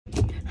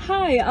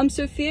Hi, I'm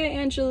Sophia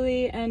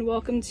Angeli and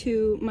welcome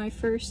to my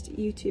first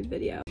YouTube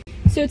video.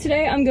 So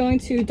today I'm going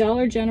to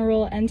Dollar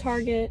General and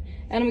Target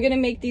and I'm gonna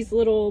make these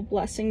little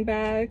blessing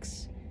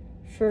bags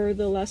for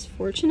the less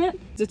fortunate.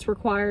 It's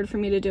required for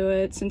me to do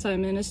it since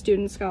I'm in a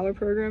student scholar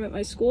program at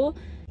my school.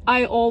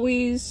 I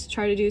always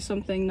try to do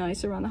something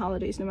nice around the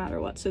holidays no matter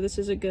what, so this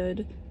is a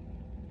good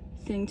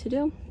thing to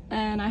do.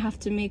 And I have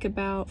to make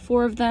about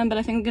 4 of them, but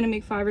I think I'm gonna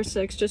make 5 or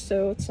 6 just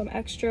so it's some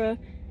extra.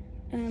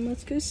 And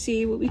let's go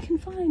see what we can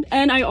find.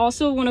 And I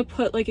also want to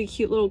put like a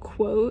cute little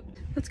quote.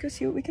 Let's go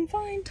see what we can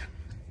find.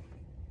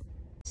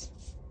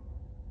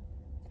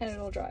 And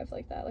it'll drive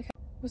like that. Like,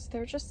 was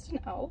there just an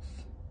elf?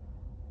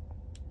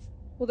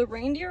 Well, the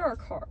reindeer are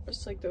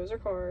cars. Like, those are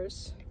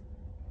cars.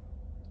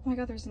 Oh my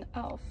god, there's an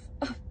elf.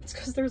 Oh, it's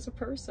because there's a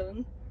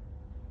person.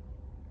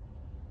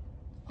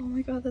 Oh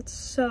my god, that's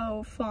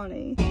so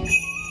funny.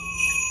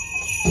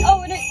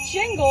 Oh, and it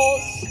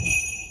jingles.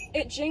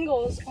 It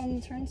jingles on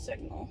the turn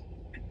signal.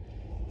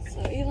 So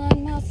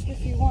Elon Musk,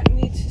 if you want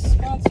me to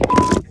sponsor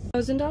you. I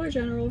was in Dollar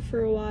General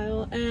for a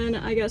while and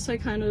I guess I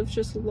kind of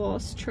just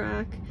lost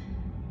track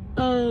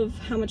of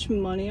how much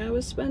money I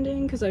was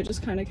spending because I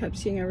just kind of kept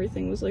seeing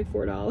everything was like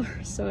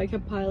 $4, so I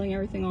kept piling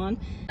everything on.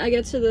 I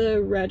get to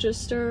the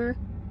register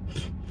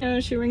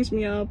and she rings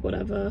me up,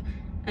 whatever,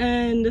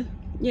 and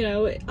you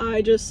know,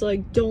 I just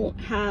like don't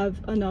have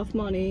enough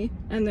money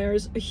and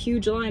there's a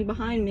huge line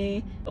behind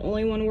me, the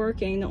only one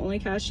working, the only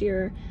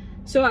cashier.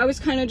 So I was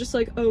kind of just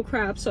like, oh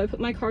crap, so I put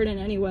my card in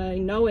anyway,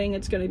 knowing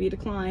it's gonna be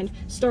declined,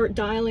 start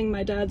dialing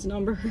my dad's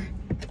number,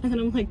 and then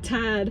I'm like,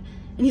 Dad,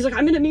 and he's like,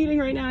 I'm in a meeting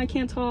right now, I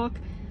can't talk.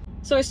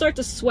 So I start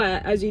to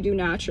sweat, as you do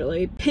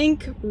naturally.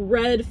 Pink,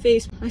 red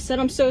face. I said,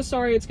 I'm so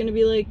sorry, it's gonna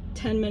be like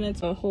 10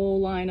 minutes. A whole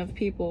line of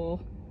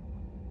people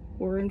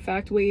were in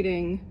fact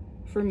waiting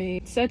for me.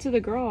 I said to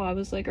the girl, I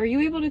was like, are you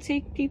able to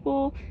take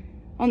people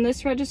on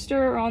this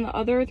register or on the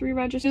other 3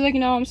 registers? She's like,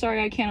 no, I'm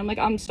sorry, I can't. I'm like,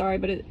 I'm sorry,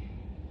 but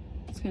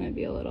it's gonna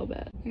be a little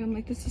bit. I'm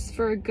like, this is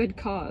for a good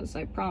cause,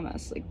 I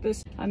promise. Like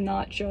this, I'm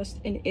not just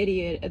an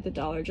idiot at the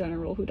Dollar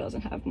General who doesn't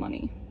have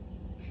money.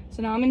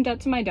 So now I'm in debt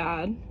to my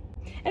dad.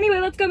 Anyway,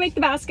 let's go make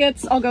the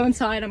baskets. I'll go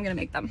inside, I'm gonna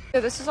make them. So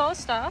this is all the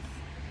stuff.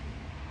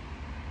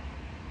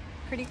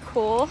 Pretty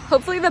cool.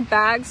 Hopefully the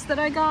bags that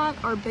I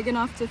got are big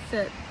enough to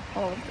fit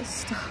all of this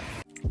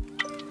stuff.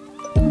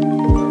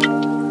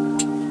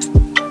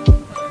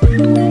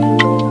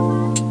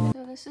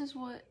 So this is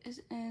what is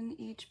in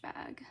each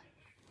bag.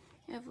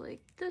 You have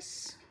like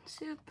this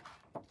soup,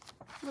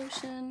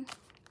 lotion,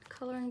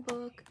 coloring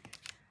book,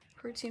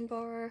 protein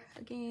bar,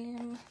 a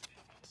game,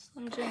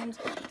 Slim Jims,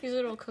 these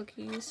little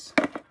cookies.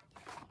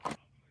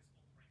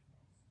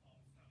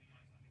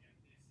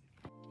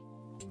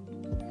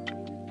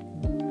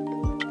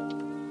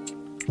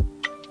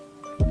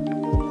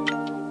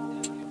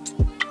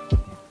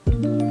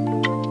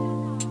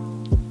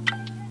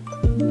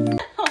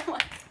 Oh my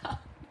god,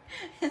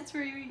 that's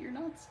where you eat your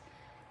nuts.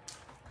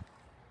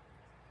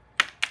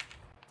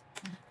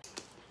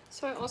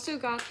 So I also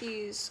got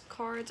these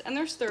cards, and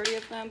there's 30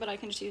 of them, but I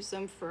can just use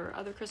them for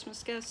other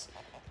Christmas gifts.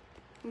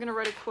 I'm gonna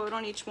write a quote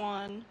on each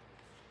one,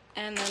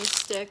 and then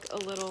stick a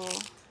little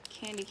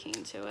candy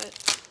cane to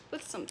it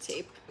with some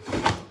tape.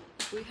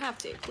 If we have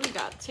tape, we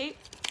got tape.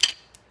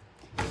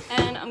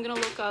 And I'm gonna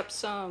look up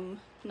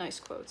some nice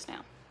quotes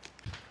now.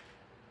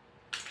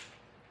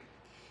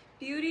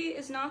 Beauty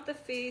is not the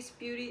face,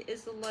 beauty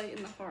is the light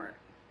in the heart.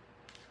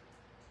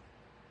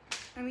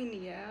 I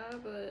mean, yeah,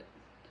 but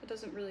it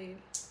doesn't really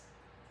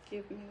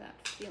give me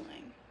that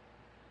feeling.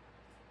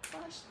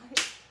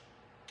 Flashlight.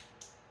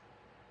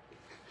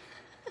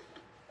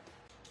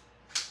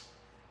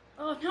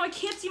 Oh, now I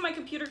can't see my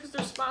computer because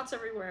there's spots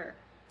everywhere.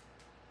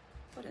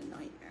 What a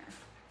nightmare.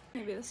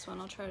 Maybe this one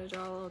I'll try to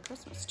draw a little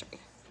Christmas tree.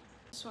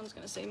 This one's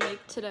gonna say,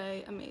 make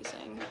today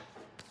amazing.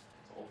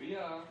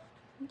 Sophia.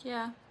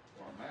 Yeah.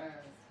 You're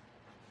mad.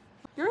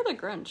 You're the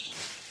Grinch.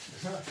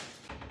 Ah.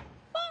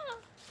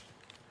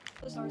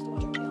 The stars to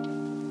watch over you.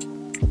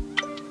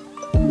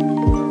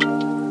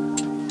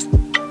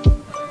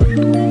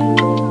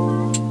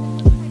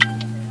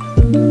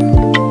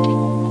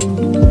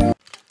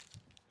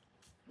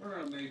 We're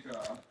gonna make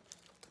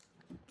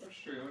let's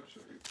show you.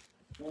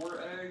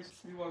 4 eggs.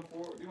 You want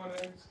 4? You want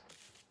eggs?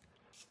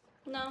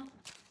 No.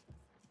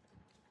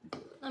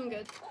 I'm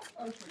good.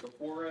 I'll just make a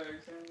 4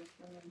 eggs.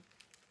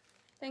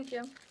 Thank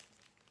you.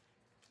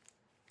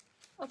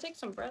 I'll take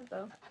some bread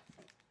though.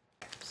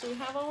 So we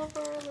have all of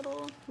our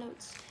little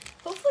notes.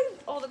 Hopefully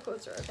all the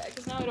quotes are okay,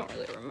 because now I don't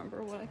really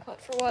remember what I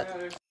cut for what.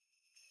 Yeah,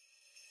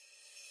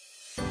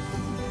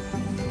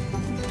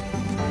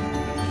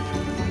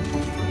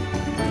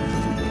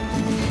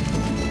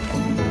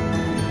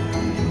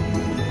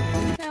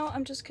 Now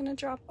I'm just gonna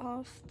drop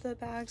off the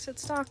bags at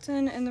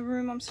Stockton in the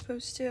room I'm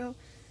supposed to.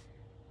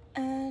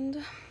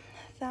 And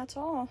that's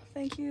all.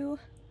 Thank you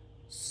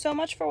so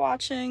much for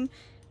watching.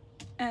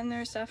 And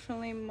there's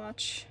definitely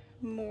much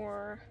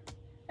more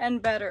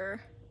and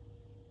better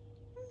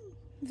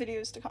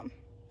videos to come.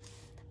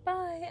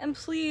 Bye, and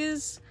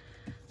please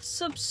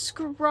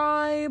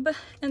subscribe,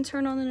 and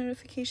turn on the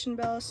notification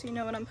bell so you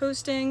know when I'm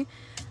posting.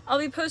 I'll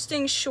be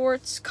posting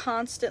shorts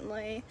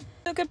constantly.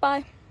 So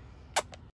goodbye.